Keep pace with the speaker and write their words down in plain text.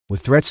With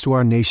threats to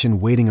our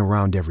nation waiting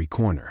around every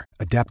corner,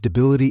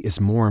 adaptability is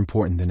more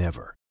important than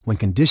ever. When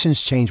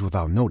conditions change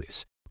without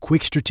notice,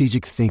 quick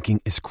strategic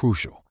thinking is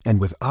crucial.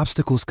 And with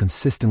obstacles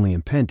consistently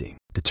impending,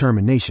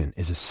 determination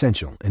is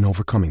essential in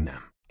overcoming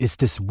them. It's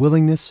this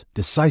willingness,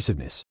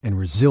 decisiveness, and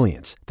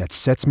resilience that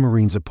sets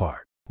Marines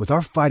apart. With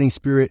our fighting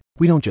spirit,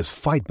 we don't just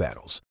fight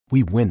battles,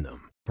 we win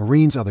them.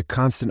 Marines are the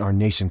constant our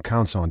nation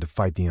counts on to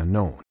fight the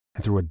unknown.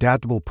 And through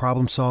adaptable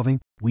problem solving,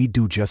 we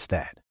do just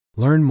that.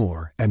 Learn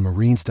more at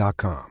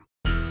marines.com.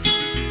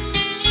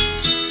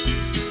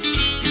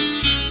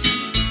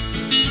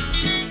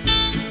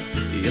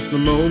 It's the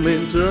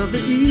moment of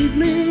the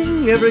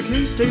evening every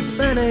K-State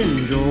fan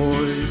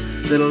enjoys.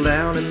 Settle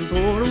down and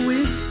pour a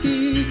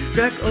whiskey,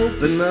 crack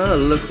open a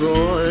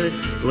LaCroix.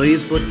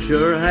 Please put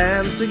your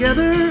hands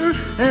together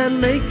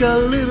and make a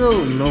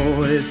little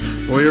noise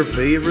for your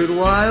favorite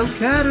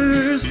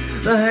Wildcatters,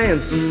 the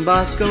handsome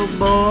Boscoe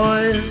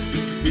boys.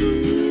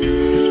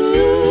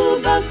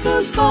 Ooh,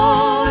 Boscoe's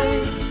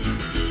boys.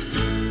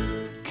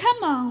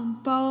 Come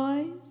on,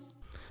 boys.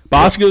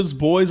 Boscoe's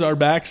boys are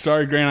back.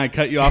 Sorry, Grant, I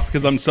cut you off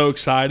because I'm so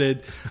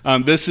excited.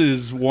 This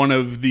is one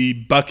of the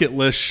bucket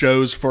list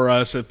shows for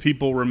us. If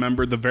people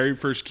remember the very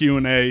first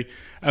Q&A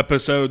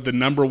episode, the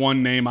number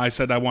one name I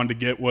said I wanted to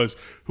get was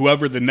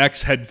whoever the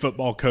next head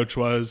football coach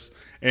was.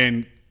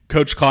 And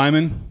Coach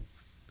Klieman,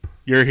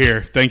 you're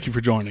here. Thank you for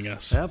joining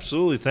us.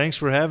 Absolutely. Thanks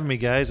for having me,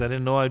 guys. I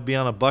didn't know I'd be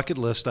on a bucket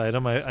list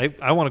item.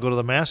 I want to go to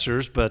the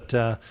Masters, but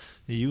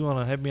you want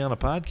to have me on a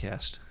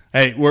podcast.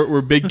 Hey,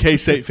 we're big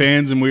K-State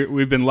fans, and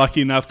we've been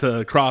lucky enough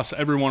to cross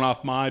everyone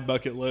off my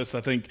bucket list.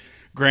 I think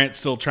Grant's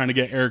still trying to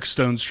get Eric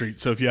Stone Street,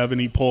 so if you have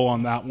any pull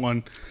on that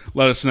one,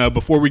 let us know.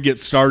 Before we get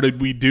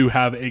started, we do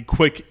have a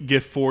quick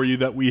gift for you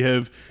that we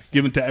have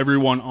given to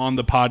everyone on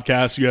the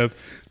podcast. You have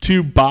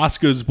two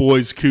Boscoe's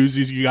Boys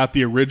koozies. You got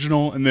the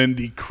original and then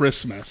the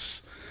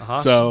Christmas.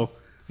 Awesome. So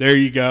there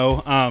you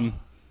go.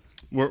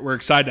 We're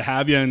excited to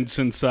have you, and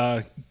since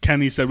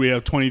Kenny said we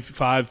have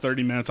 25,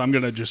 30 minutes, I'm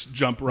going to just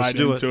jump right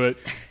into it.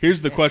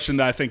 Here's the question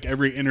that I think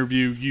every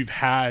interview you've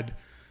had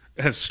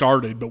has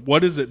started, but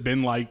what has it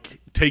been like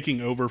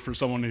taking over for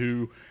someone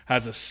who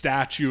has a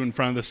statue in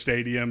front of the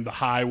stadium, the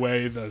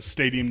highway, the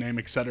stadium name,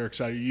 et cetera, et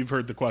cetera? You've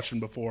heard the question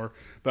before,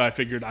 but I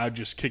figured I'd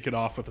just kick it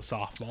off with a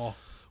softball.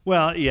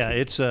 Well, yeah,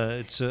 it's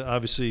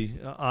obviously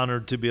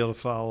honored to be able to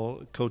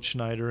follow Coach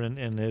Schneider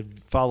and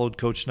had followed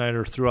Coach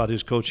Schneider throughout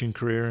his coaching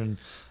career, and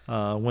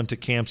went to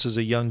camps as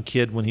a young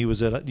kid when he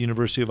was at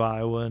University of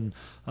Iowa, and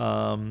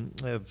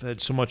have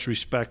had so much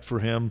respect for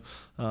him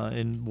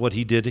and what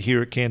he did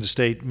here at Kansas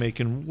State,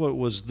 making what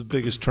was the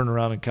biggest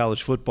turnaround in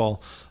college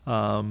football.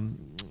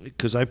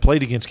 Because I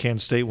played against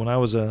Kansas State when I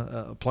was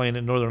playing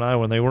in Northern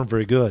Iowa, and they weren't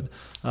very good.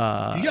 You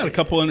got a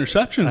couple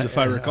interceptions, if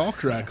I recall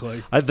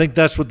correctly. I think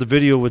that's what the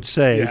video would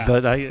say, yeah.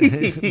 But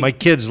my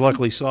kids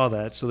luckily saw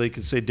that, so they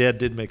could say Dad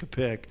did make a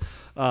pick.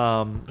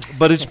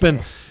 But it's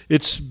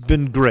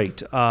been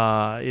great.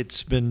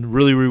 It's been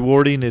really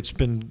rewarding. It's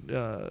been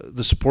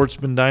the support's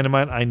been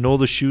dynamite. I know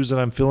the shoes that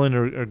I'm filling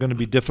are going to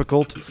be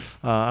difficult.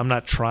 I'm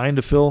not trying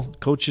to fill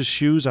Coach's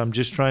shoes. I'm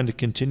just trying to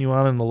continue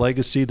on in the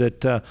legacy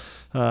that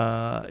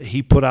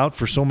he put out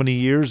for so many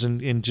years,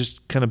 and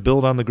just kind of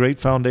build on the great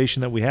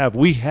foundation that we have.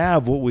 We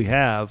have what we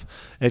have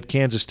at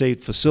Kansas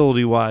State,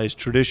 facility-wise,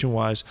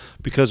 tradition-wise,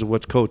 because of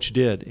what Coach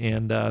did.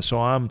 And so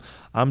I'm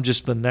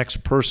just the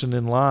next person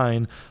in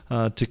line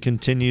to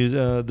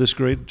continue this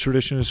great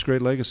tradition, this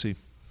great legacy.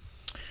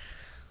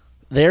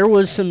 There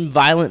was some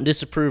violent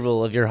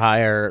disapproval of your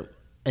hire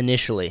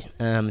initially.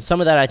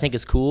 Some of that I think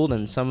is cool,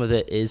 and some of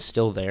it is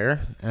still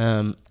there.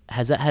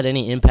 Has that had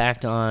any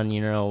impact on,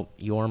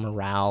 your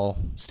morale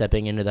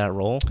stepping into that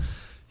role?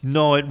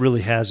 No, it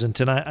really hasn't,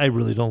 and I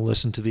really don't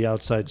listen to the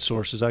outside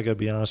sources. I got to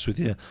be honest with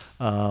you.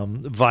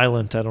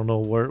 Violent, I don't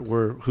know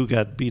who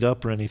got beat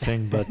up or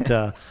anything,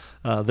 but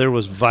there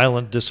was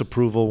violent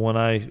disapproval when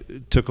I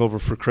took over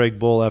for Craig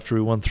Bull after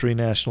we won 3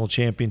 national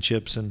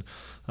championships, and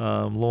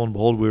lo and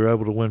behold, we were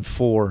able to win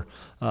 4.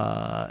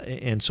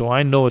 And so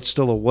I know it's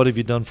still a what have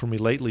you done for me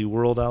lately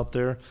world out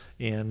there,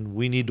 and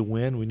we need to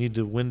win. We need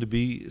to win to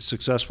be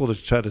successful, to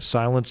try to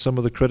silence some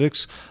of the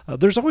critics.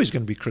 There's always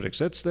going to be critics.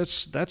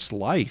 That's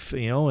life,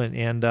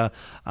 and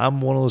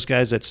I'm one of those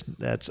guys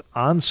that's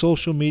on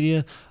social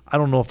media. I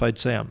don't know if I'd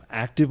say I'm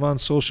active on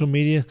social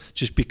media,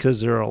 just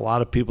because there are a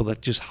lot of people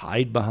that just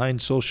hide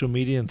behind social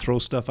media and throw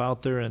stuff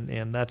out there,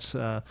 and that's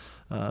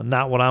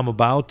not what I'm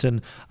about.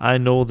 And I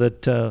know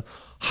that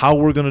how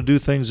we're going to do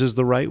things is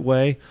the right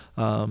way.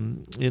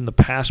 In the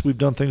past, we've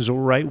done things the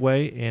right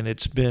way, and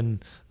it's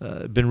been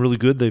really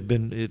good.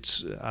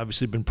 It's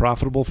obviously been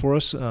profitable for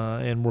us,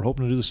 and we're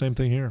hoping to do the same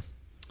thing here.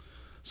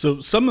 So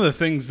some of the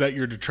things that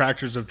your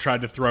detractors have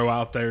tried to throw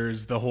out there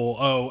is the whole,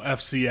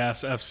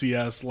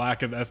 FCS,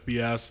 lack of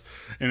FBS,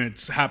 and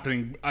it's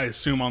happening, I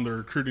assume, on the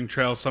recruiting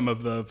trail. Some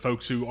of the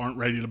folks who aren't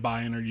ready to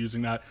buy in are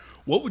using that.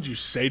 What would you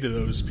say to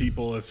those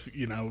people if,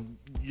 you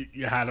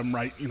had them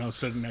right,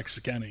 sitting next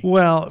to Kenny?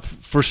 Well,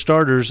 for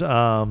starters,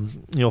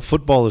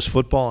 football is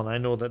football, and I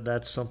know that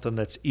that's something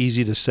that's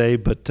easy to say,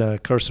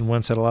 but Carson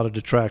Wentz had a lot of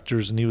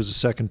detractors, and he was the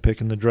second pick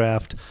in the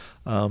draft.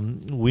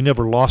 We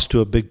never lost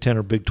to a Big 10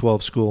 or Big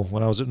 12 school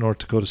when I was at North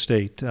Dakota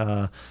State.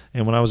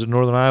 And when I was at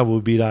Northern Iowa,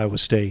 we beat Iowa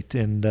State.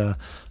 And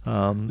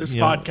this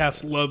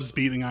podcast loves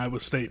beating Iowa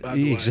State, by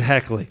the way.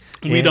 Exactly.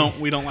 We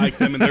don't like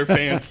them, and their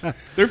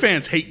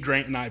fans hate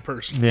Grant and I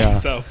personally. Yeah.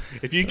 So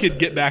if you could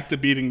get back to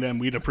beating them,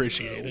 we'd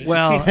appreciate it.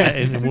 Well,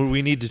 and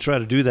we need to try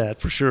to do that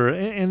for sure.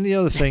 And the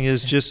other thing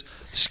is just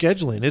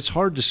scheduling. It's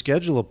hard to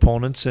schedule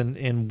opponents,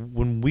 and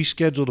when we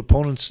scheduled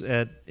opponents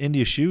at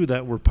NDSU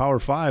that were Power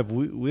 5,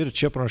 we had a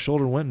chip on our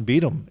shoulder and went and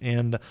beat them.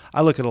 And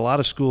I look at a lot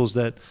of schools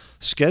that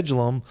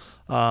schedule them,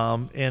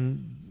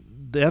 and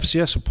the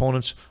FCS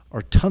opponents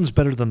are tons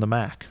better than the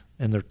MAC,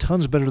 and they're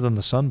tons better than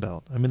the Sun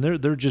Belt. I mean,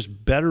 they're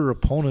just better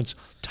opponents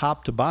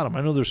top to bottom.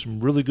 I know there's some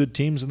really good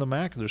teams in the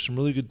MAC, and there's some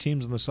really good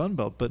teams in the Sun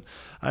Belt, but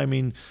I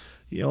mean,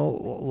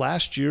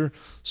 last year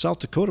South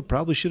Dakota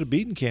probably should have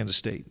beaten Kansas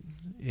State.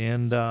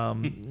 And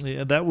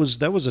that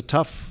was a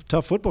tough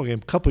football game.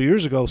 A couple of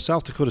years ago,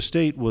 South Dakota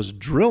State was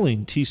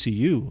drilling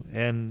TCU,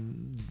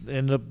 and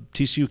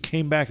TCU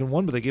came back and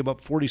won, but they gave up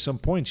 40-some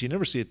points. You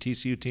never see a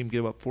TCU team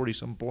give up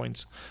 40-some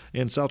points,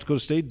 and South Dakota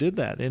State did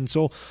that. And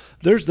so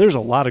there's a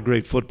lot of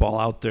great football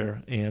out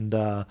there, and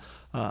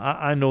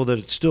I know that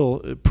it's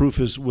still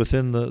proof is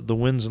within the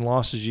wins and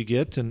losses you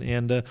get,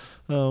 and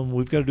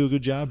we've got to do a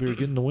good job here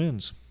getting the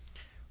wins.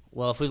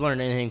 Well, if we've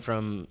learned anything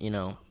from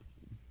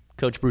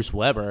Coach Bruce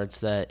Weber,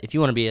 it's that if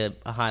you want to be a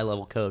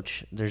high-level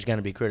coach, there's going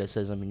to be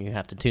criticism, and you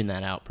have to tune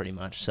that out pretty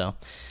much. So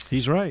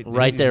he's right.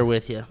 Right there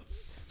with you.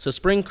 So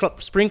spring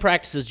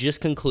practices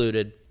just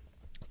concluded.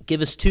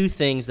 Give us two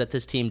things that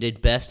this team did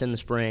best in the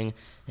spring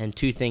and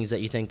two things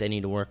that you think they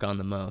need to work on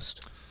the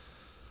most.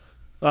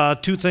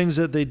 Two things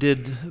that they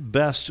did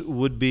best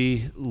would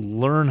be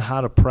learn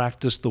how to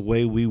practice the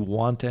way we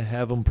want to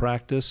have them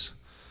practice.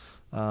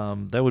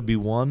 That would be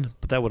one,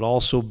 but that would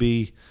also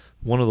be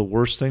one of the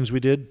worst things we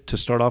did. To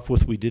start off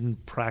with, we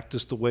didn't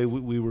practice the way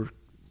we were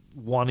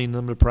wanting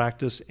them to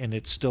practice, and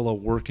it's still a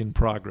work in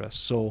progress.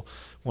 So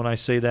when I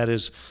say that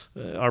is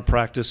our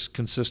practice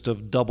consists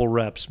of double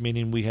reps,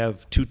 meaning we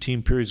have two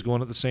team periods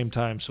going at the same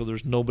time, so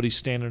there's nobody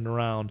standing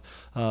around.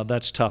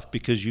 That's tough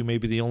because you may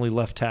be the only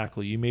left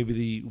tackle. You may be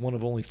the one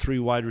of only three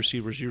wide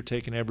receivers. You're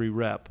taking every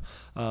rep.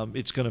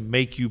 It's going to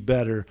make you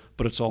better,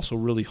 but it's also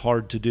really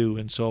hard to do.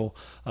 And so,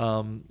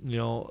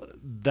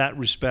 that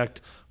respect,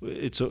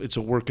 it's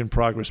a work in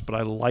progress, but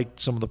I liked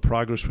some of the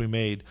progress we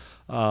made.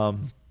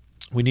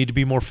 We need to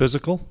be more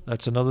physical.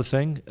 That's another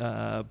thing.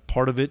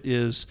 Part of it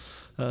is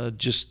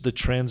just the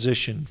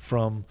transition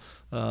from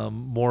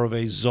more of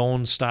a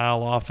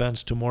zone-style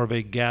offense to more of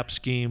a gap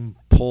scheme,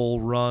 pull,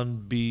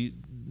 run,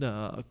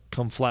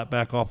 come flat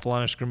back off the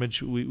line of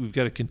scrimmage. We've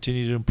got to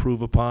continue to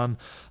improve upon.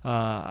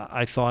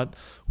 I thought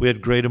we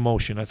had great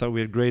emotion. I thought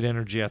we had great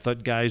energy. I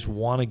thought guys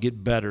want to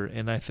get better,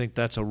 and I think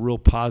that's a real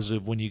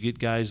positive when you get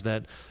guys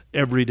that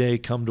every day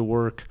come to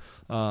work.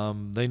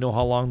 They know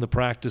how long the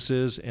practice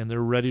is, and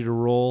they're ready to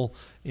roll,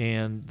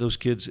 and those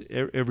kids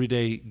every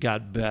day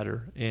got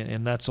better,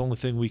 and that's the only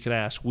thing we could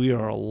ask. We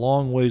are a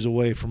long ways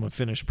away from a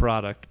finished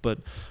product, but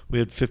we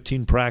had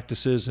 15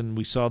 practices, and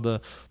we saw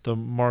the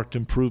marked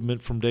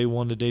improvement from day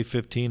 1 to day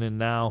 15, and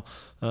now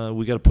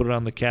we got to put it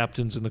on the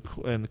captains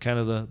and kind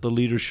of the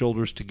leaders'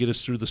 shoulders to get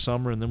us through the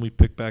summer, and then we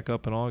pick back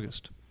up in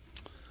August.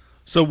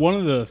 So one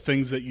of the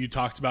things that you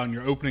talked about in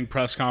your opening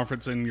press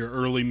conference and your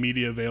early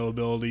media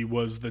availability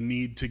was the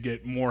need to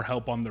get more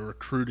help on the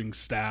recruiting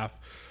staff.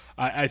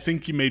 I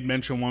think you made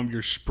mention one of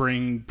your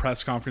spring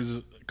press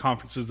conferences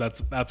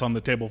that's on the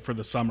table for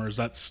the summer. Is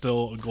that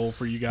still a goal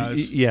for you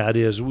guys? Yeah, it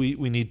is. We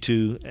need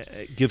to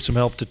give some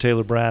help to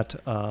Taylor Bratt.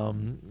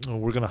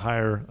 We're going to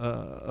hire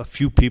a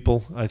few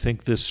people, I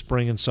think, this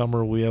spring and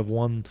summer. We have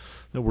one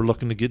that we're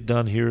looking to get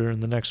done here in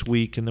the next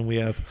week, and then we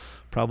have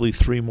probably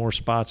 3 more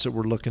spots that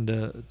we're looking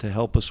to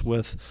help us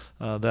with.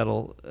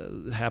 That'll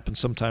happen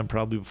sometime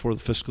probably before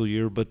the fiscal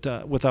year.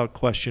 But without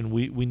question,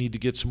 we need to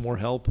get some more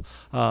help.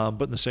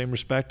 But in the same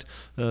respect,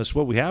 it's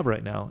what we have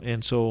right now.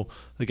 And so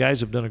the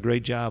guys have done a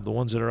great job. The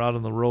ones that are out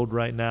on the road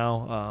right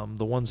now,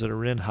 the ones that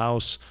are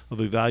in-house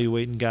of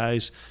evaluating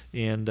guys.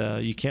 And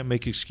you can't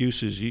make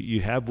excuses.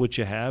 You have what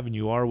you have, and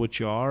you are what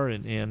you are.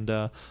 And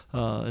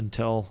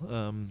until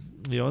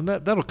and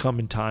that'll come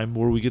in time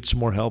where we get some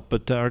more help.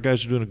 But our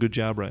guys are doing a good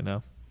job right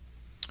now.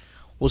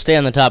 We'll stay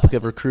on the topic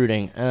of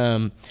recruiting.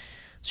 So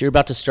you're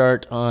about to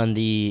start on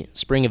the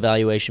spring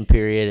evaluation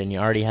period, and you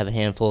already have a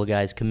handful of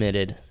guys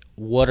committed.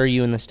 What are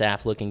you and the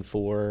staff looking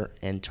for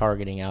and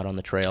targeting out on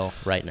the trail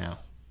right now?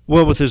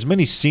 Well, with as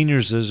many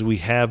seniors as we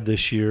have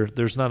this year,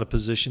 there's not a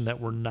position that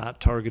we're not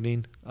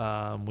targeting.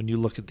 When you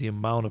look at the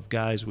amount of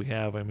guys we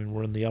have, I mean,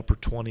 we're in the upper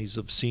 20s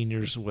of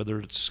seniors, whether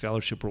it's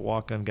scholarship or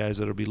walk-on guys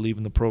that will be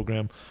leaving the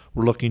program.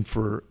 We're looking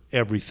for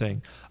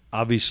everything.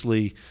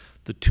 Obviously,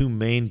 the two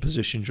main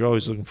positions, you're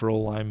always looking for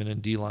O-lineman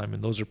and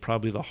D-lineman. Those are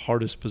probably the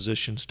hardest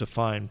positions to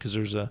find because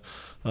there's a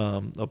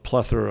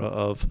plethora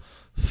of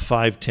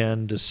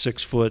 5'10" to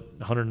 6 foot,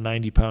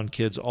 190-pound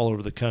kids all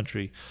over the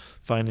country.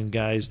 Finding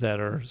guys that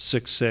are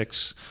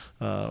 6'6",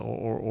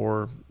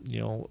 or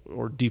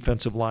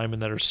defensive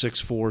linemen that are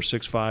 6'4",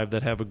 6'5",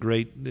 that have a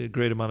great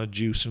amount of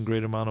juice and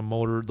great amount of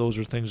motor. Those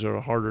are things that are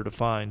harder to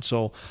find.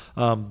 So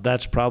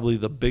that's probably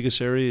the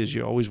biggest area. Is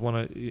you always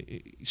want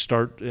to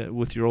start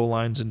with your O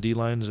lines and D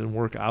lines and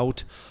work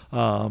out.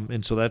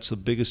 And so that's the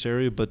biggest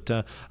area. But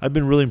I've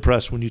been really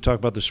impressed when you talk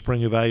about the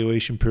spring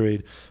evaluation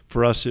period.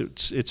 For us,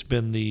 it's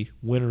been the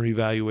winter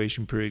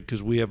evaluation period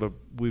because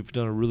we've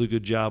done a really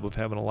good job of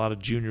having a lot of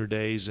junior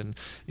days and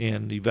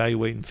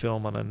evaluating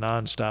film on a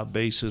nonstop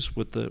basis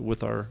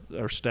with our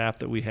staff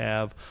that we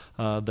have,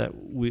 that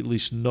we at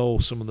least know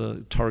some of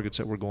the targets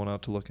that we're going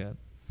out to look at.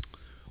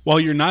 While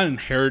you're not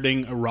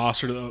inheriting a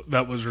roster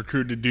that was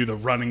recruited to do the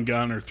run and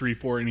gun or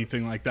 3-4,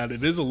 anything like that,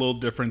 it is a little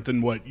different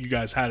than what you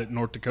guys had at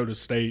North Dakota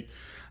State.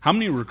 How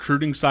many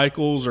recruiting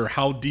cycles or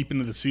how deep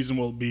into the season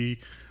will it be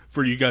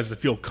for you guys to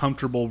feel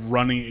comfortable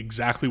running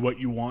exactly what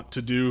you want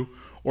to do?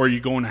 Or are you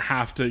going to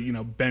have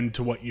to, bend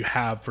to what you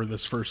have for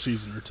this first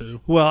season or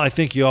two? Well, I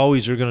think you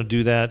always are going to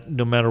do that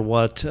no matter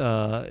what,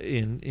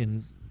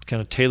 in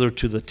kind of tailored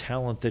to the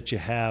talent that you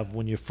have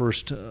when you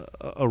first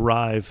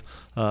arrive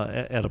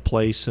at a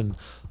place. And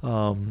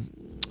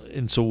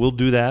so we'll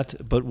do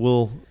that, but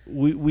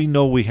we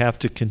know we have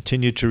to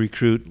continue to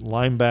recruit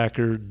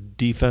linebacker,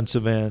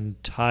 defensive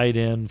end, tight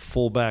end,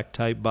 fullback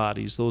type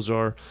bodies. Those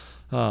are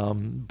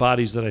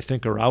bodies that I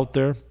think are out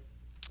there.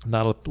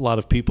 Not a lot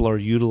of people are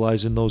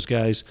utilizing those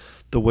guys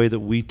the way that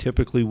we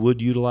typically would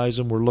utilize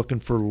them. We're looking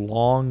for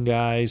long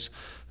guys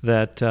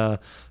that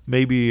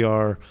maybe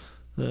are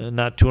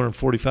not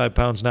 245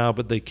 pounds now,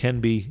 but they can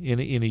be in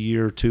a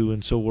year or two.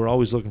 And so we're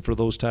always looking for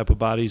those type of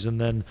bodies.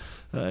 And then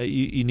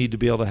you need to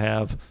be able to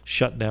have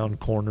shutdown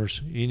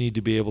corners. You need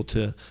to be able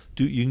to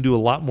you can do a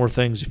lot more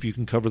things if you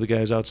can cover the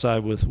guys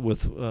outside with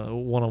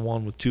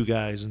one-on-one with two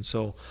guys. And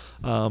so,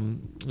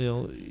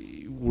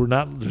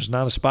 there's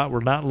not a spot we're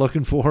not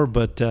looking for,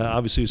 but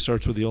obviously it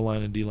starts with the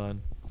O-line and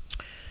D-line.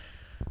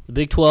 The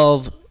Big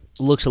 12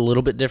 looks a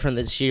little bit different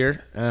this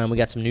year. We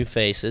got some new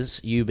faces,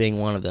 you being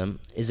one of them.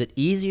 Is it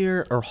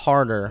easier or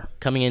harder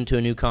coming into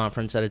a new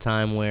conference at a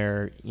time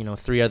where,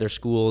 three other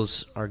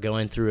schools are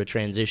going through a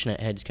transition at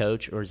head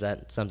coach, or is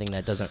that something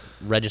that doesn't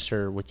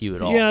register with you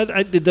at all? Yeah,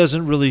 it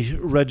doesn't really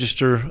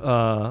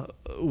register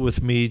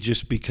with me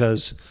just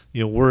because,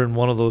 we're in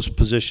one of those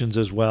positions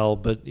as well.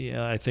 But,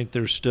 I think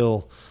there's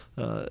still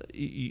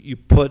you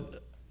put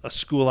a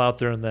school out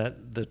there and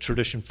that the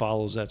tradition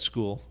follows that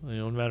school.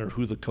 No matter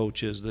who the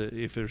coach is,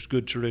 if there's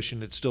good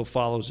tradition, it still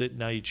follows it.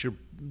 Now it's your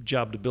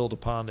job to build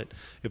upon it.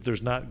 If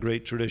there's not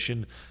great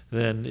tradition,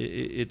 then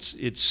it's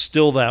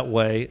still that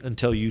way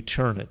until you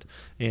turn it.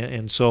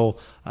 And so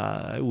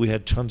we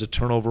had tons of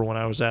turnover when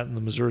I was in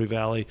the Missouri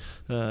Valley.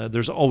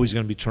 There's always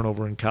going to be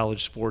turnover in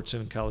college sports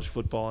and in college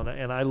football.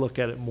 And I look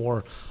at it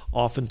more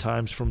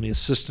oftentimes from the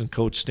assistant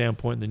coach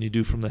standpoint than you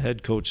do from the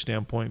head coach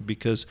standpoint,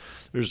 because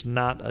there's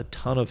not a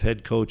ton of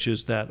head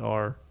coaches that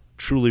are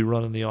truly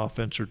running the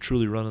offense or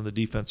truly running the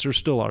defense. There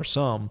still are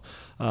some,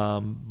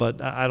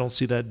 but I don't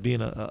see that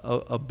being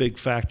a big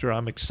factor.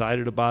 I'm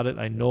excited about it.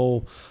 I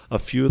know a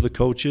few of the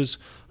coaches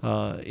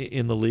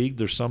in the league.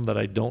 There's some that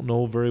I don't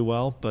know very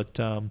well, but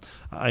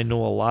I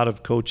know a lot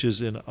of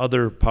coaches in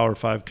other Power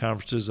 5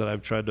 conferences that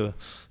I've tried to,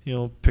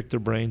 pick their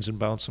brains and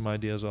bounce some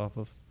ideas off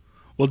of.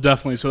 Well,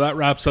 definitely. So that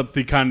wraps up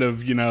the kind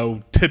of,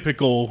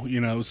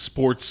 typical,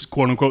 sports,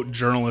 quote-unquote,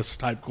 journalist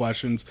type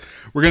questions.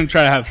 We're going to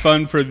try to have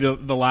fun for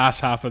the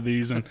last half of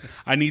these, and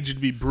I need you to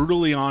be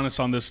brutally honest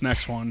on this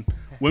next one.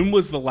 When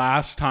was the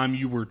last time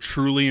you were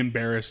truly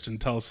embarrassed,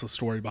 and tell us the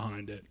story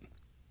behind it?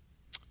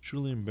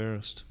 Truly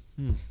embarrassed.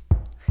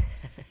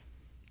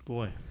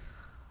 Boy,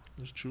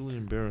 I was truly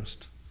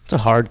embarrassed. It's a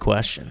hard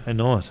question. I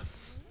know it.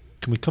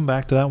 Can we come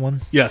back to that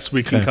one? Yes,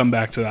 we can come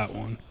back to that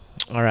one.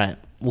 All right.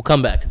 We'll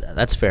come back to that.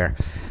 That's fair.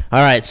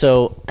 All right,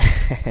 so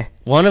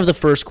one of the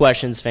first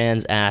questions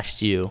fans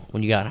asked you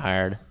when you got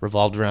hired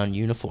revolved around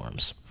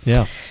uniforms.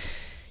 Yeah.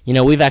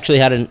 We've actually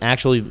had an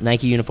actual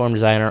Nike uniform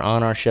designer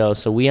on our show,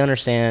 so we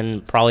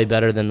understand probably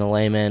better than the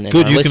layman. And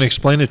good, you can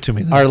explain it to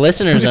me then. Our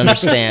listeners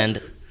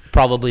understand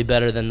probably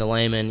better than the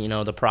layman,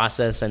 the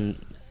process and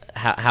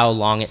how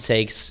long it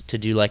takes to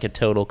do like a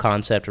total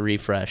concept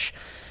refresh.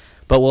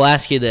 But we'll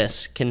ask you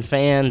this. Can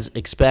fans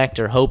expect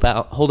or hold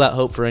out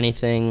hope for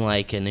anything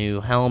like a new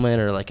helmet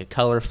or like a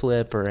color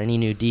flip or any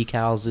new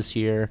decals this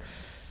year?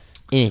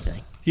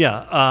 Anything?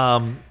 Yeah.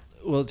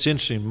 Well, it's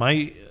interesting.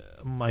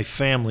 My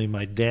family,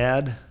 my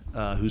dad,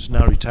 who's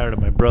now retired,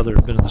 and my brother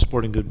have been in the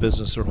sporting good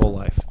business their whole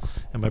life.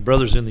 And and my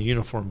brother's in the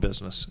uniform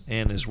business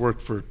and has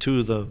worked for two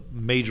of the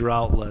major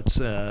outlets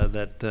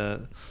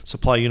that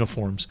supply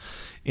uniforms,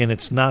 and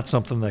it's not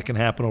something that can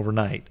happen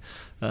overnight,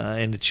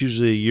 and it's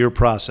usually a year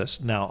process.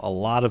 Now, a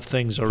lot of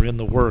things are in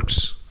the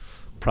works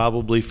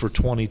probably for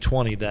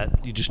 2020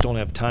 that you just don't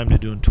have time to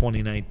do in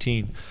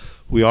 2019.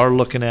 We are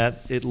looking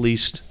at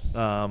least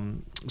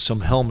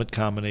some helmet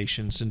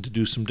combinations and to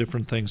do some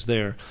different things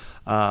there.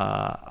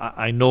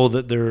 I know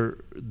that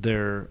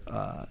there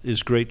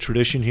is great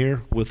tradition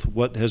here with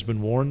what has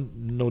been worn,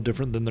 no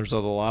different than there's a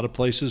lot of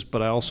places,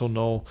 but I also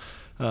know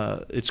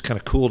it's kind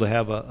of cool to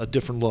have a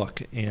different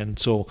look. And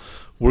so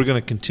we're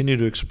going to continue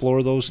to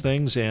explore those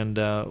things, and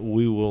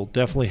we will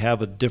definitely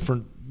have a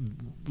different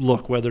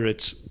look, whether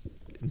it's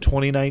in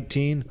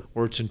 2019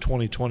 or it's in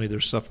 2020.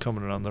 There's stuff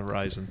coming on the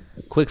horizon.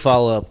 Quick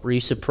follow-up. Were you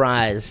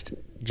surprised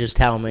just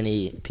how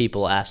many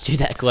people asked you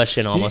that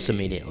question almost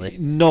immediately?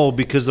 No,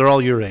 because they're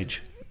all your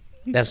age.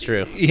 That's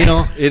true.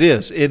 It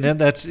is. And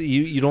that's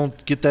you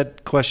don't get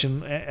that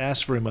question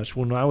asked very much.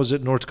 When I was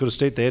at North Dakota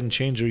State, they hadn't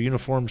changed their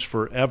uniforms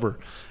forever.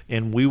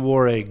 And we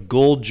wore a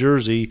gold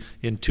jersey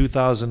in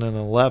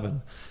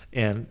 2011.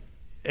 And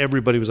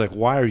everybody was like,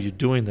 why are you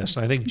doing this?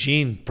 And I think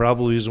Gene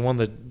probably was the one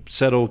that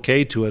said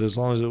okay to it as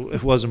long as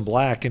it wasn't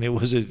black and it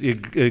was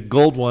a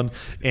gold one.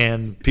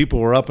 And people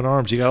were up in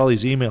arms. You got all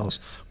these emails.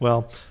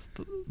 Well,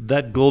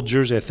 that gold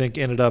jersey, I think,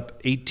 ended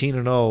up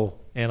 18-0,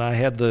 and I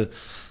had the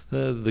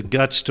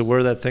guts to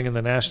wear that thing in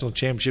the national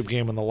championship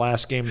game in the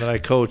last game that I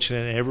coached,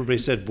 and everybody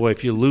said, boy,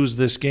 if you lose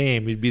this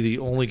game, you'd be the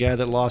only guy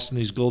that lost in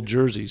these gold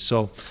jerseys.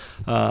 So,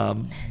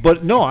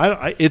 but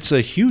no, it's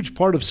a huge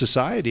part of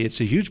society.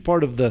 It's a huge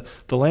part of the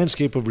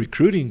landscape of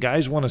recruiting.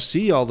 Guys want to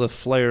see all the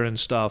flair and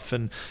stuff,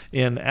 and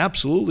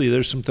absolutely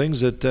there's some things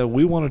that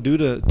we want to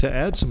do to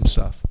add some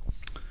stuff.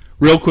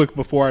 Real quick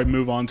before I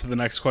move on to the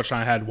next question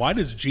I had, why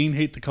does Gene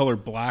hate the color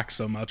black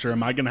so much, or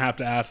am I going to have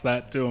to ask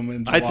that to him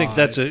in July? I think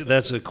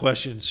that's a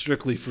question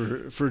strictly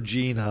for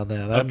Gene on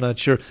that. I'm not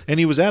sure. And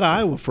he was at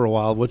Iowa for a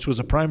while, which was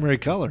a primary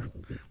color.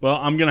 Well,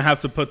 I'm going to have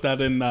to put that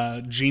in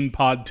Gene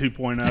Pod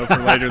 2.0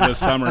 for later this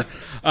summer.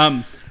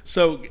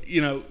 So,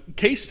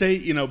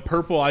 K-State,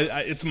 purple,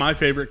 it's my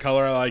favorite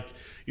color. I like,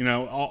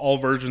 all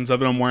versions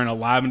of it. I'm wearing a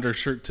lavender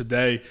shirt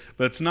today,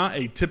 but it's not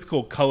a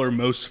typical color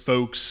most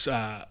folks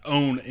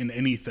own in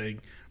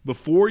anything.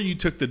 Before you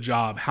took the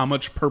job, how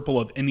much purple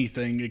of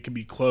anything, it could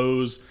be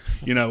clothes,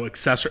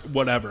 accessory,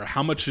 whatever,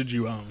 how much did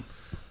you own,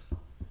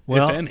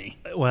 if any?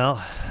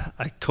 Well,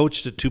 I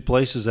coached at two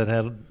places that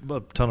had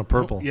a ton of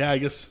purple. Yeah, I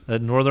guess.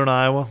 At Northern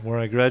Iowa, where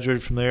I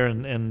graduated from there,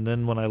 and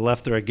then when I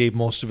left there, I gave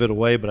most of it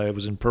away, but I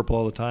was in purple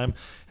all the time.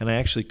 And I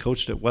actually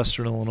coached at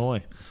Western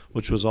Illinois,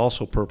 which was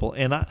also purple.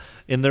 And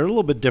they're a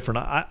little bit different.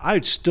 I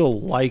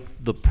still like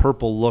the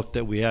purple look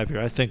that we have here.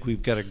 I think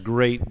we've got a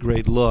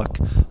great look.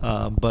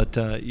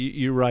 But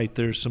you're right.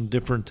 There's some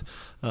different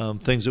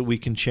things that we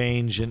can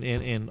change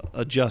and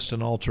adjust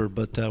and alter.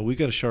 But we've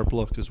got a sharp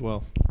look as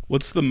well.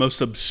 What's the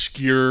most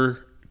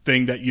obscure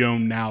thing that you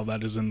own now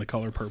that is in the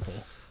color purple?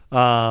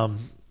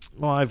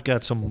 Well, I've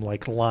got some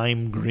like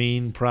lime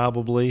green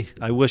probably.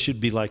 I wish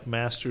it'd be like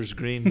Masters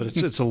green, but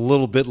it's a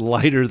little bit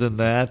lighter than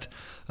that.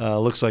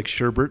 Looks like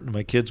sherbet,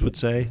 my kids would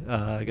say.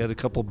 I got a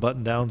couple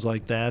button downs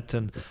like that,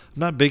 and I'm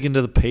not big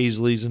into the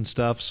paisleys and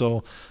stuff.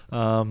 So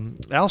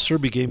Al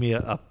Serby gave me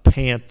a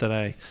pant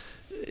that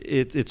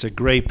it's a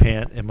gray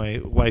pant, and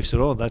my wife said,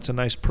 "Oh, that's a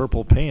nice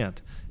purple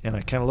pant." And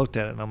I kind of looked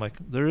at it, and I'm like,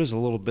 there is a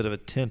little bit of a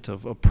tint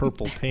of a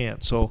purple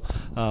pant. So,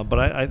 but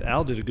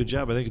Al did a good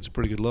job. I think it's a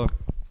pretty good look.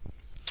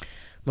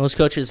 Most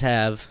coaches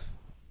have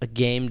a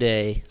game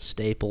day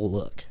staple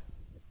look.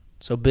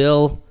 So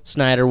Bill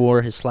Snyder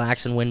wore his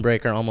slacks and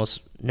windbreaker almost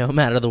no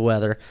matter the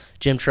weather.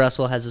 Jim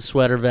Trussell has a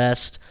sweater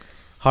vest.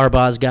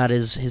 Harbaugh's got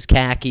his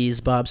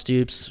khakis. Bob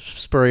Stoops,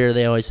 Spurrier,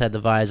 they always had the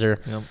visor.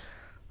 Yep.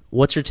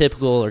 What's your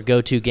typical or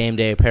go-to game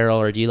day apparel,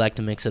 or do you like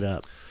to mix it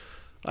up?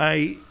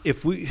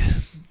 If we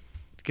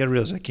got to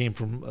realize I came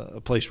from a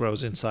place where I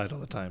was inside all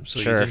the time, so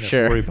you didn't have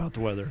to worry about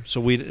the weather.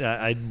 So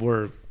I'd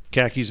wear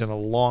khakis and a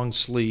long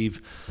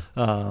sleeve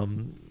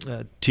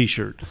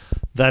T-shirt.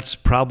 That's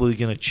probably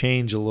going to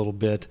change a little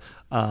bit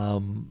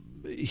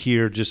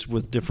here, just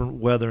with different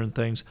weather and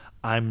things.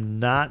 I'm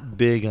not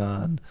big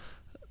on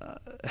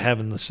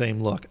having the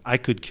same look. I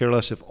could care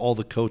less if all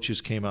the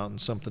coaches came out in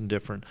something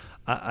different.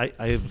 I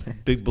am a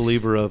big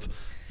believer of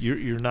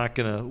you're not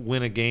going to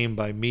win a game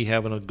by me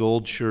having a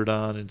gold shirt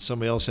on and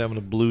somebody else having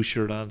a blue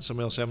shirt on,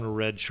 somebody else having a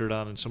red shirt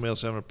on, and somebody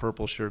else having a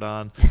purple shirt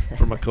on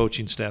from a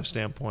coaching staff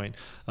standpoint.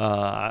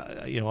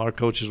 Our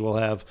coaches will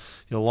have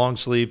long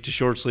sleeve to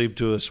short sleeve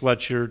to a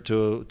sweatshirt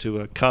to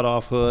a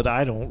cutoff hood.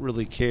 I don't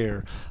really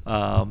care.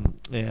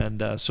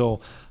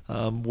 So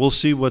we'll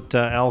see what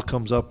Al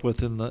comes up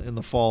with in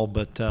the fall,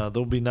 but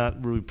there'll be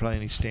not really probably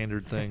any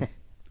standard thing.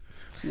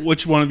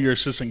 Which one of your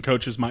assistant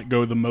coaches might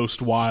go the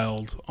most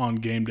wild on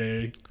game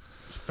day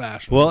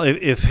fashion? Well,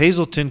 if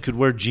Hazelton could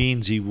wear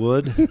jeans, he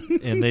would,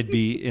 and they'd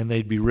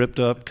be ripped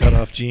up, cut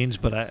off jeans.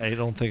 But I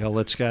don't think I'll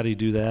let Scotty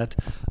do that.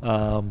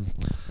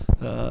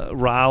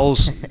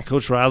 Riles,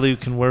 Coach Riley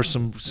can wear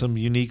some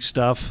unique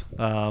stuff,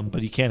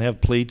 but he can't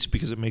have plates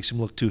because it makes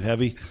him look too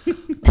heavy.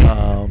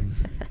 But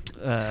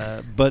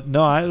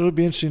no, it would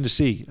be interesting to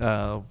see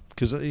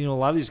because a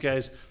lot of these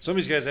guys, some of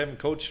these guys I haven't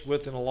coached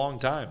with in a long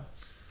time.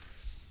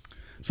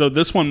 So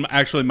this one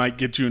actually might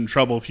get you in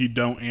trouble if you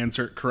don't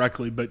answer it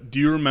correctly, but do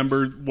you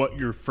remember what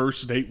your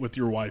first date with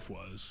your wife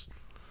was?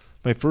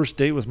 My first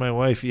date with my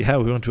wife, we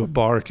went to a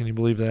bar. Can you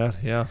believe that?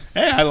 Yeah.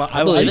 Hey, I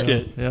like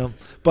it. Yeah.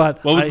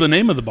 But what was the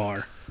name of the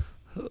bar?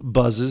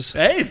 Buzzes.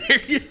 Hey,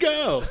 there you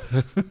go.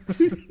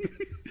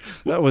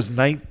 That was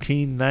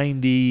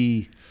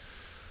 1990.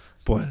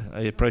 Boy,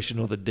 I probably should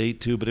know the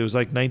date too, but it was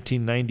like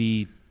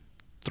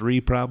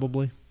 1993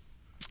 probably.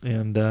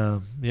 And,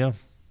 yeah.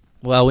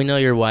 Well, we know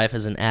your wife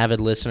is an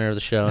avid listener of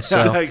the show,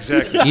 so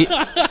exactly.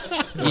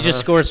 You just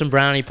scored some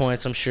brownie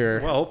points, I'm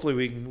sure. Well, hopefully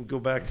we can go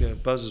back to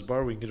Buzz's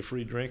Bar. We can get a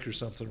free drink or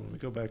something when we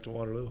go back to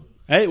Waterloo.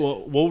 Hey,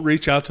 well, we'll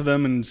reach out to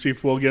them and see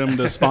if we'll get them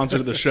to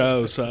sponsor the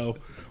show. So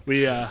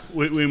we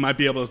might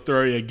be able to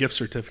throw you a gift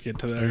certificate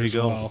to there as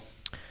well. All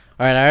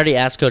right, I already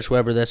asked Coach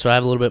Weber this, so I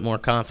have a little bit more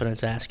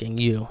confidence asking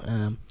you.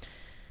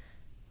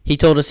 He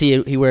told us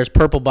he wears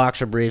purple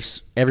boxer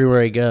briefs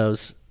everywhere he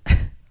goes.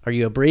 Are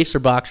you a briefs or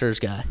boxers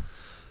guy?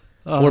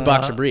 Or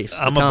boxer briefs?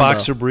 I'm a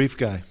boxer brief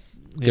guy.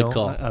 Good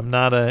call. I'm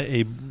not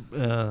a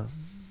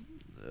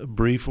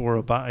brief or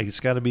a box. It's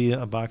got to be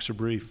a boxer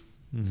brief.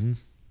 Mm-hmm.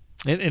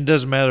 It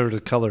doesn't matter the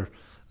color.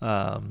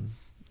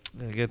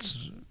 It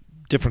gets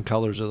different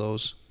colors of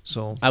those.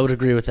 So I would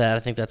agree with that. I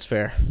think that's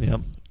fair.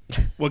 Yep.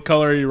 What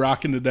color are you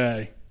rocking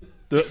today?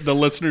 The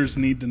listeners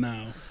need to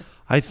know.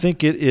 I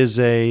think it is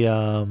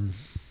I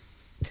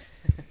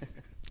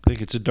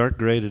think it's a dark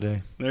gray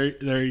today.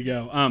 There you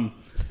go.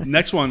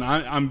 Next one,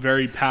 I'm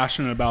very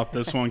passionate about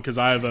this one because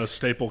I have a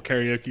staple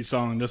karaoke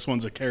song, and this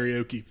one's a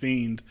karaoke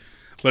themed.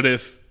 But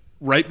if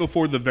right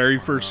before the very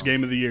first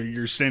game of the year,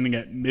 you're standing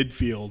at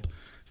midfield,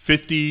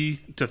 50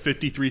 to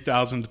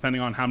 53,000,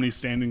 depending on how many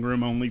standing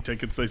room only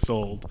tickets they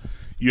sold,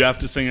 you have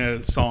to sing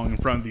a song in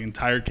front of the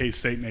entire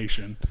K-State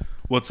nation.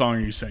 What song are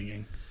you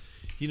singing?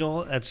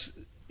 That's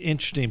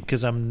interesting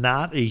because I'm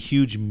not a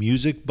huge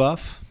music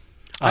buff.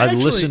 I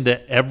listen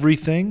to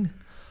everything.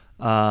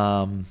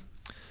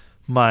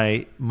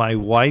 My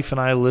wife and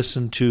I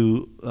listen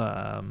to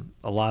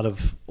a lot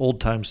of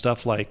old-time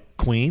stuff like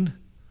Queen.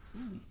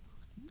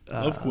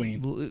 Love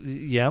Queen.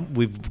 Yeah,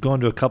 we've gone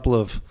to a couple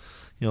of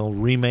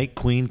remake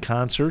Queen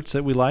concerts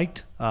that we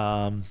liked.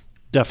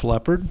 Def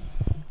Leppard,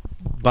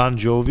 Bon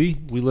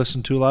Jovi, we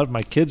listen to a lot.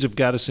 My kids have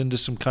got us into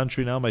some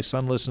country now. My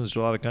son listens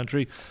to a lot of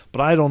country,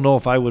 but I don't know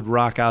if I would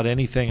rock out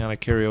anything on a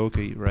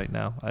karaoke right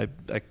now. I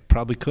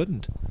probably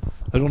couldn't.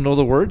 I don't know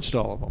the words to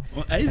all of them.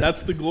 Well, hey,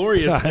 that's the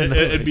glory.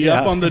 It'd be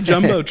up on the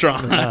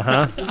Jumbotron.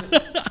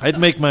 I'd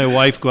make my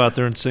wife go out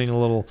there and sing a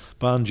little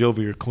Bon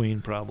Jovi or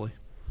Queen probably.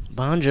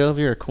 Bon Jovi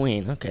or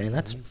Queen. Okay,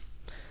 that's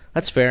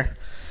fair.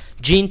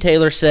 Gene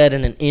Taylor said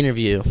in an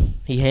interview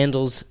he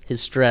handles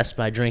his stress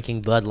by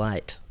drinking Bud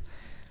Light.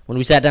 When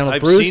we sat down with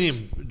Bruce, I've seen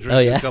him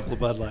drink a couple of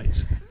Bud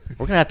Lights.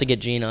 We're going to have to get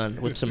Gene on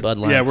with some Bud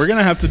Lights. Yeah, we're going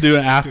to have to do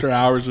it after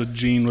hours with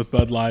Gene with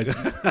Bud Light.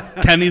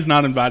 Kenny's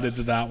not invited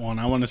to that one.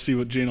 I want to see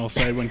what Gene will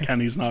say when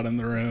Kenny's not in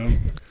the room.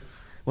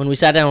 When we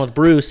sat down with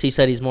Bruce, he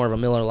said he's more of a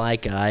Miller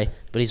Lite guy,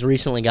 but he's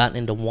recently gotten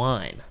into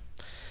wine.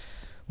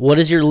 What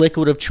is your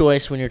liquid of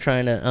choice when you're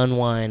trying to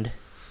unwind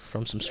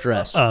from some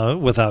stress?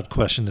 Without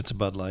question, it's a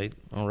Bud Light.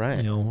 All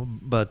right.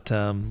 But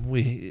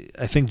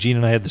I think Gene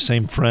and I had the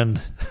same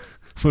friend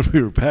when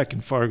we were back in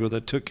Fargo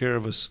that took care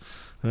of us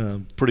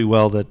pretty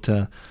well,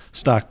 that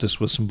stocked us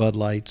with some Bud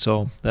Light.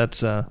 So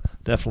that's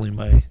definitely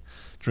my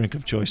drink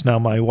of choice. Now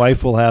my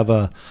wife will have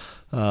a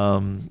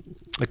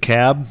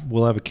cab.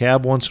 We'll have a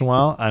cab once in a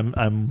while.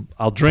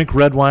 I'll drink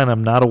red wine.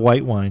 I'm not a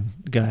white wine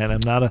guy, and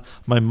I'm not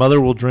my mother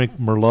will drink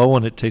Merlot,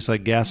 and it tastes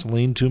like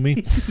gasoline to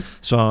me.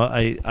 So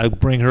I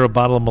bring her a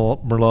bottle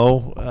of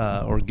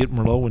Merlot or get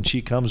Merlot when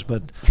she comes.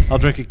 But I'll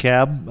drink a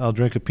cab. I'll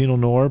drink a Pinot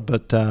Noir,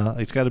 but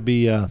it's got to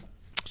be.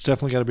 It's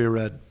definitely got to be a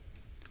red.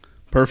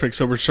 Perfect.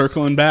 So we're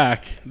circling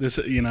back. This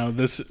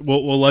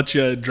we'll let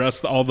you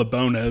address all the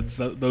boneheads.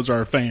 Those are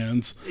our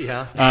fans.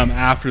 Yeah.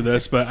 After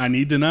this, but I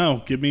need to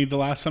know. Give me the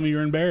last time you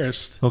were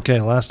embarrassed.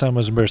 Okay, last time I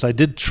was embarrassed. I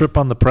did trip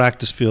on the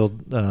practice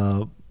field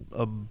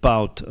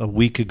about a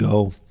week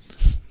ago.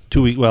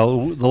 2 weeks.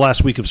 Well, the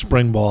last week of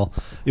spring ball.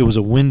 It was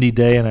a windy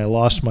day, and I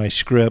lost my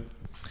script,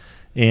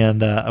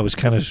 and I was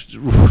kind of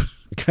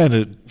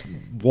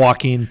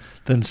walking,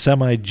 then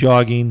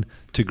semi-jogging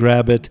to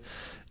grab it,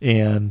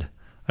 and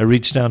I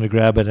reached down to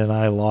grab it, and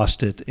I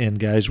lost it, and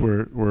guys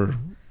were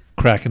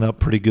cracking up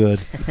pretty good.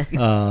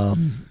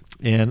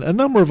 And a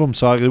number of them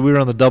saw it. We were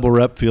on the double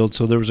rep field,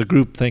 so there was a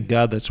group, thank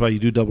God, that's why you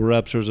do double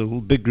reps. There was a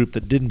big group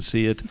that didn't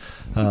see it,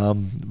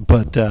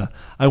 but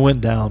I went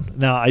down.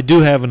 Now, I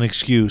do have an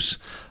excuse.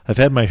 I've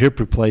had my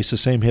hip replaced, the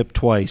same hip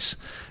twice,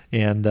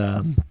 and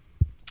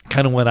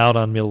kind of went out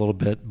on me a little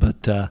bit,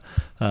 but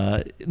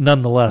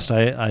nonetheless,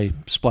 I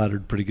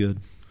splattered pretty good.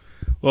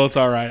 Well, it's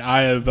all right.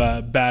 I have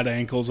bad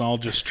ankles, and I'll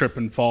just trip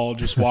and fall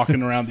just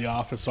walking around the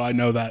office, so I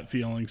know that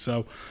feeling.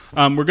 So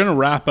we're going to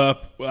wrap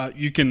up.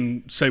 You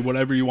can say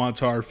whatever you want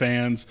to our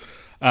fans.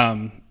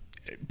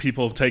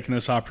 People have taken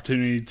this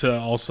opportunity to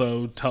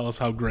also tell us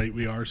how great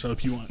we are. So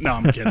if you want, no,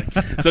 I'm kidding.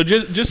 So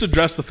just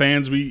address the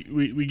fans.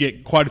 We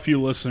get quite a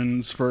few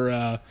listens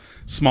for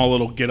small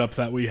little get up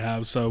that we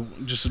have. So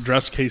just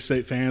address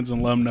K-State fans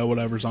and let them know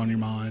whatever's on your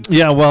mind.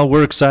 Yeah, well,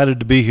 we're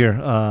excited to be here.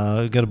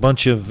 We've got a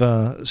bunch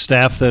of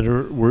staff that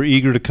were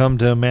eager to come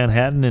to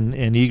Manhattan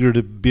and eager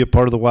to be a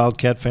part of the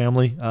Wildcat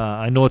family.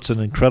 I know it's an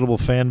incredible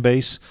fan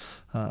base.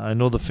 I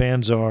know the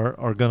fans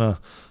are going to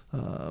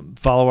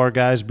follow our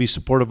guys, be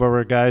supportive of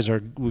our guys.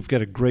 We've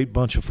got a great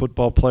bunch of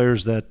football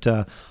players that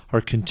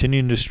are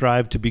continuing to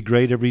strive to be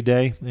great every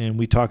day, and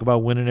we talk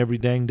about winning every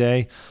dang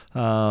day.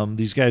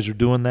 These guys are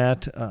doing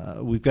that.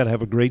 We've got to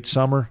have a great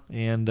summer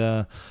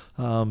and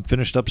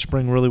finished up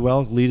spring really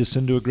well, lead us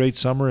into a great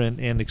summer,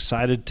 and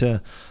excited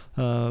to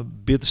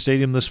be at the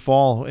stadium this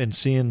fall and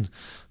seeing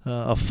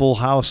a full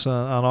house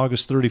on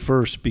August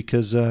 31st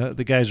because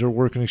the guys are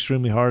working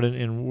extremely hard,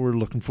 and we're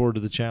looking forward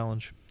to the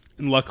challenge.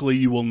 And luckily,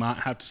 you will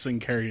not have to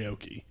sing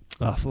karaoke.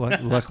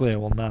 Luckily, I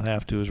will not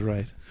have to, is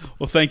right.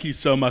 Well, thank you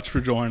so much for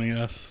joining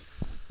us.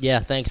 Yeah,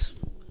 thanks.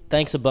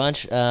 Thanks a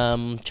bunch. Check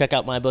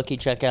out MyBookie.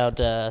 Check out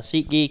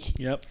SeatGeek.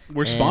 Yep.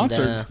 We're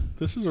sponsored.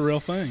 This is a real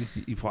thing.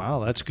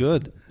 Wow, that's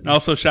good. And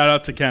also, shout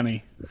out to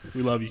Kenny.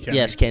 We love you, Kenny.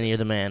 Yes, Kenny, you're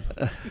the man.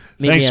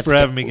 Thanks for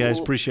having me, guys.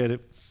 Appreciate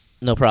it.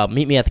 No problem.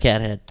 Meet me at the Cat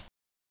Head.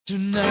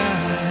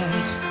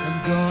 Tonight,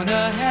 I'm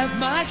gonna have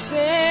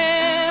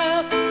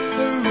myself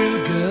a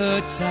real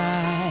good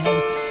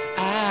time.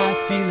 I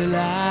feel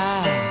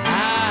alive,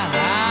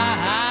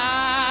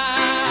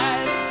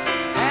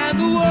 and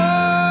the world,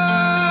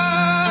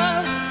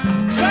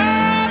 I'm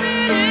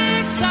turning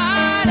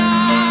inside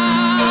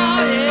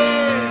out,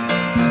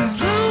 yeah. I'm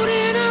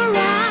floating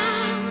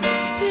around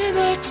in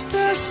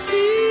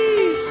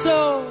ecstasy,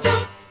 so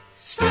don't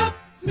stop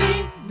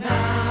me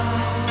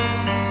now.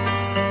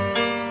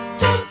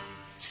 Don't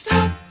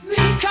stop me,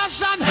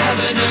 'cause I'm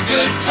having a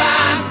good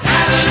time,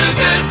 having a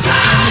good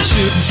time. A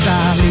shooting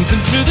star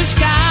leaping through the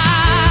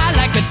sky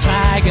like a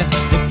tiger,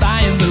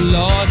 defying the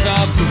laws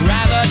of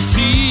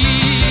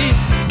gravity.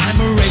 I'm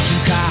a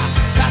racing car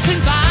passing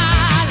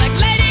by like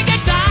Lady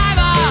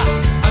Godiva.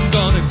 I'm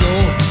gonna go,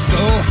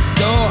 go,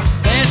 go.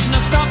 There's no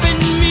stopping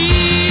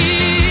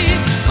me.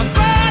 I'm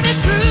burning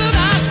through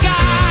the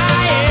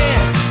sky, yeah.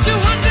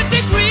 200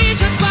 degrees,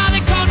 that's why they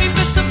call me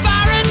Mr.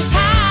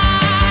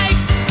 Fahrenheit.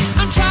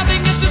 I'm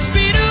traveling at the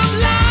speed of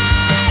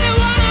light. I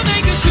wanna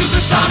make a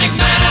supersonic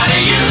man out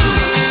of you.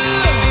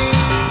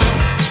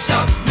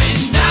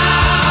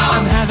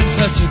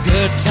 Such a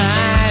good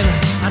time,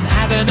 I'm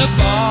having a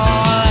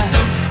ball.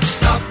 Don't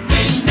stop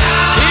me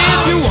now.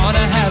 If you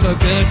wanna have a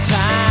good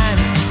time,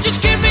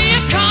 just give me a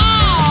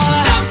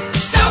call. Don't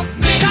stop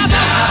me now. 'Cause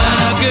I'm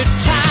having a good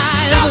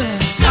time.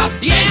 Don't stop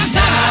me yes,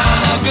 now. I'm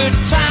having a good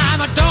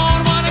time. I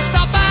don't wanna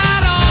stop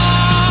at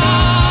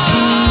all.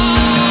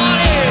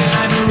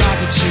 Yeah. I'm a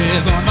rocket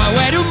ship on my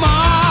way to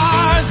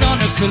Mars on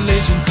a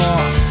collision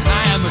course.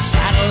 I am a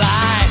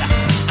satellite.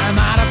 I'm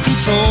out of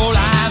control.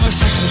 I'm a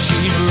sex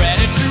machine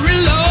ready to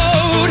reload.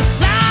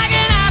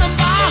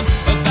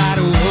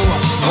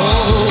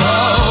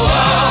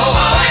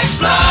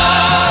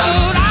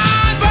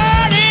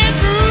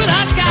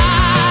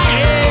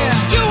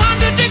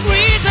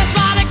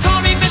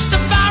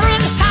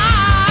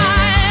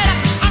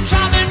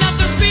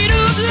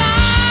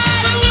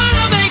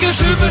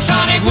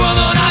 Supersonic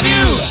woman of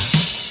you.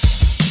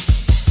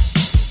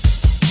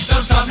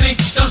 Don't stop me,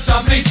 don't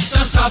stop me,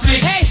 don't stop me.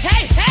 Hey,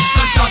 hey, hey.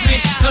 Don't stop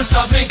me, don't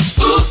stop me.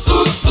 Ooh,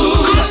 ooh,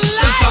 ooh. Don't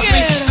stop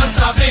me, don't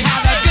stop me.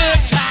 Have a good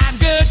time,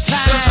 good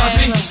time. Don't stop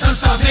me, don't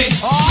stop me.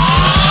 Oh.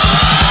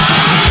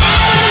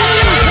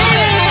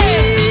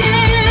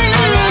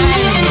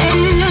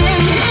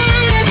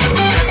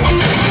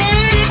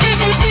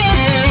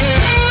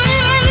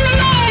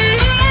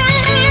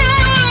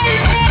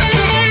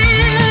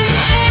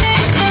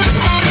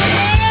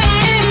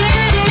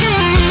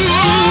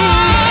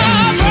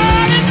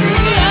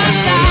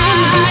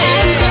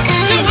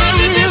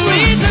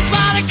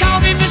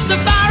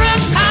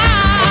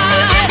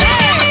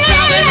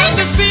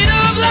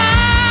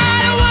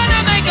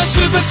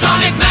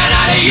 Supersonic man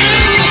out of you.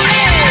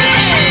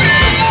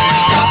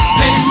 Stop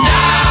me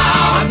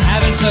now. I'm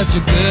having such a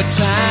good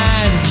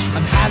time.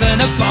 I'm having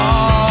a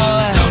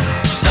ball.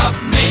 Don't stop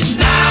me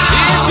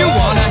now. If you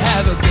wanna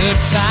have a good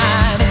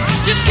time,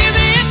 just give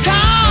me a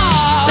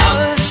call.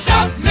 Don't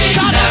stop me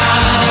now. I'm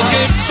having a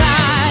good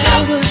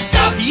time. Don't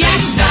stop me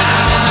yes, now. I'm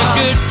having a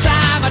good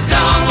time. I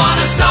don't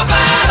wanna stop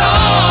at all.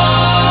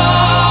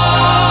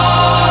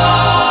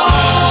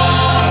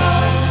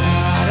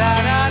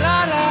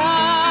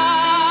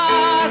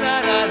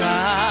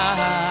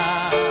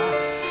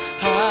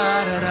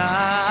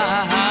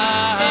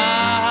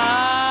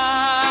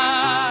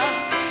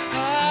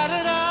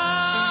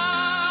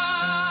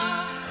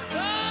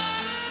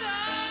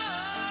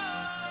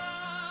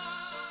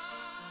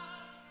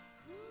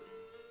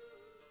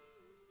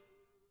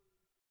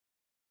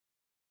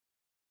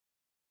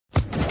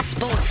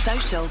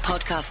 Social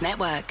Podcast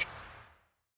Network.